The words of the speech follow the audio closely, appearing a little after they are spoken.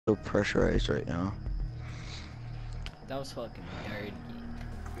So pressurized right now. That was fucking dirty.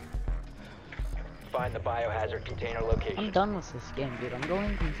 Find the biohazard container location. I'm done with this game, dude. I'm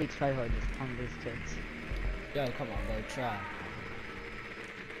going complete tryhard on these kids. Yo, come on, bro, try.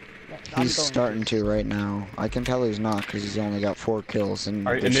 Yeah, I'm He's going starting to right now. I can tell he's not because he's only got 4 kills and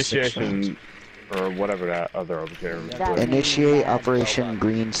Alright, there's 6 initiation rounds. or whatever that other term is. That Initiate mad. Operation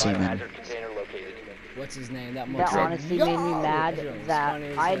Green Semen. Biohazard container located. What's his name? That That much. honestly made me mad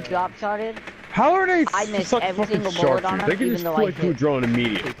that I drop shotted How are they I missed such every fucking single bullet on sharpshooters? him, They can even just though pull I like to a hit drone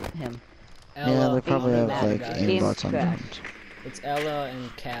immediately. him. Yeah, they probably have Ella, like guys. aimbots on them. It's Ella and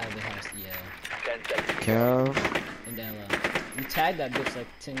Cav that has to yell. 10 seconds. Cav. And Ella. You tagged that bitch like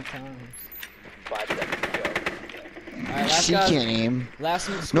 10 times. 5 seconds to go. Alright, last She guy. can't aim. Last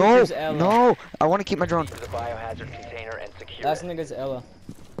nigga's No, Ella. no! I want to keep my drone. To the biohazard container and secure Last it. nigga's Ella.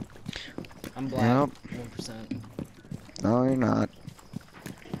 I'm black. Yep. 1%. No, you're not.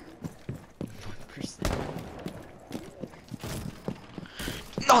 1%.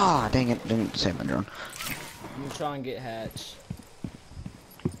 Ah, dang it! Didn't save my drone. I'm gonna try and get Hatch.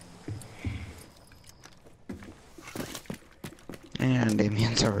 And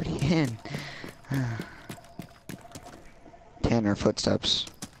Damien's already in. Tanner footsteps.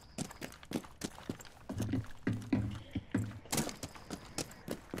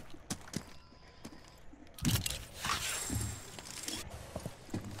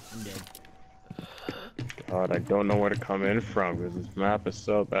 I'm dead. God, I don't know where to come in from because this map is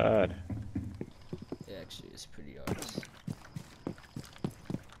so bad. It actually is pretty obvious.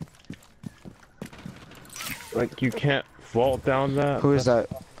 Like, you can't vault down that. Who is that?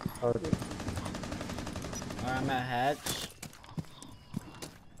 Alright, I'm at Hatch.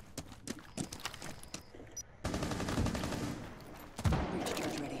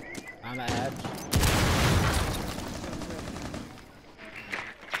 I'm at Hatch.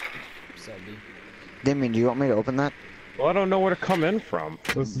 What's up, B? Damien, do you want me to open that? Well, I don't know where to come in from.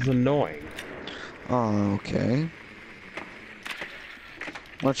 This is annoying. Oh, okay.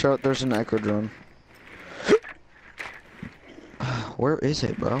 Watch out, there's an echo drone. Where is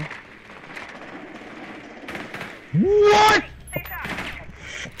it, bro? What?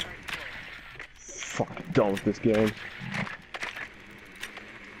 Fuck, I'm done with this game.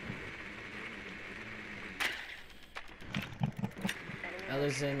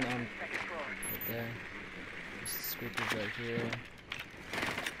 Ella's in, right there. There's the speakers right here.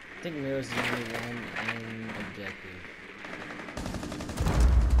 I think Mira's the only one in objective.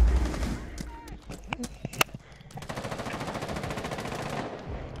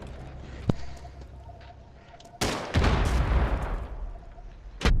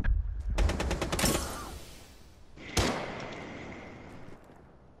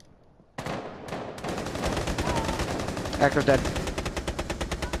 Echo's dead.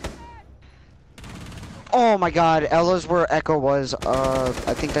 Oh my god, Ella's where Echo was.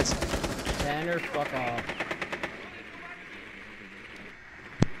 I think that's Tanner, fuck off.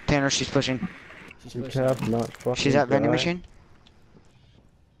 Tanner, she's pushing. She's You pushing. have not fucking She's at vending die. machine.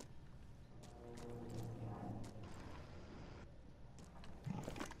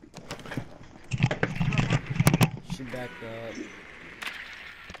 She backed up.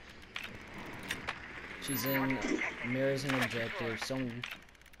 She's in. Mira's in objective.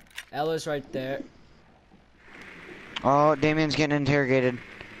 Ella's right there. Oh, Damien's getting interrogated.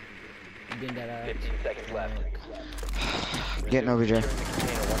 I'm getting that out. 15 seconds left. Getting OBJ. Securing the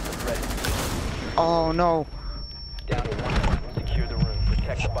container once the threat is Oh no. down to 1. Secure the room.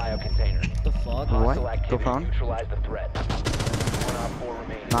 Protect the biocontainer. What the fuck? What? Hostile Go activity. prone. Neutralize the threat. 1 op 4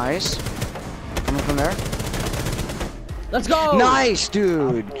 remaining. Nice. Coming from there. Let's go! Nice,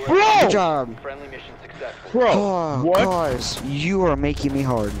 dude. Bro! Good job. Friendly mission successful. Bro, Oh, what? guys, you are making me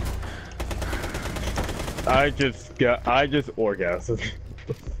hard. I just orgasmed. What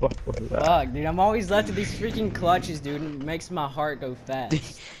the fuck was that? Fuck, dude, I'm always left to these freaking clutches, dude. It makes my heart go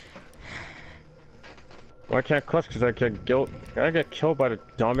fast. Well, I can't clutch because I get killed by the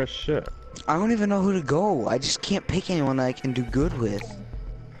dumbest shit. I don't even know who to go. I just can't pick anyone that I can do good with.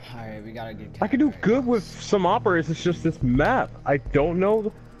 Alright, we gotta get. I can do good with some operators. It's just this map. I don't know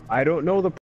the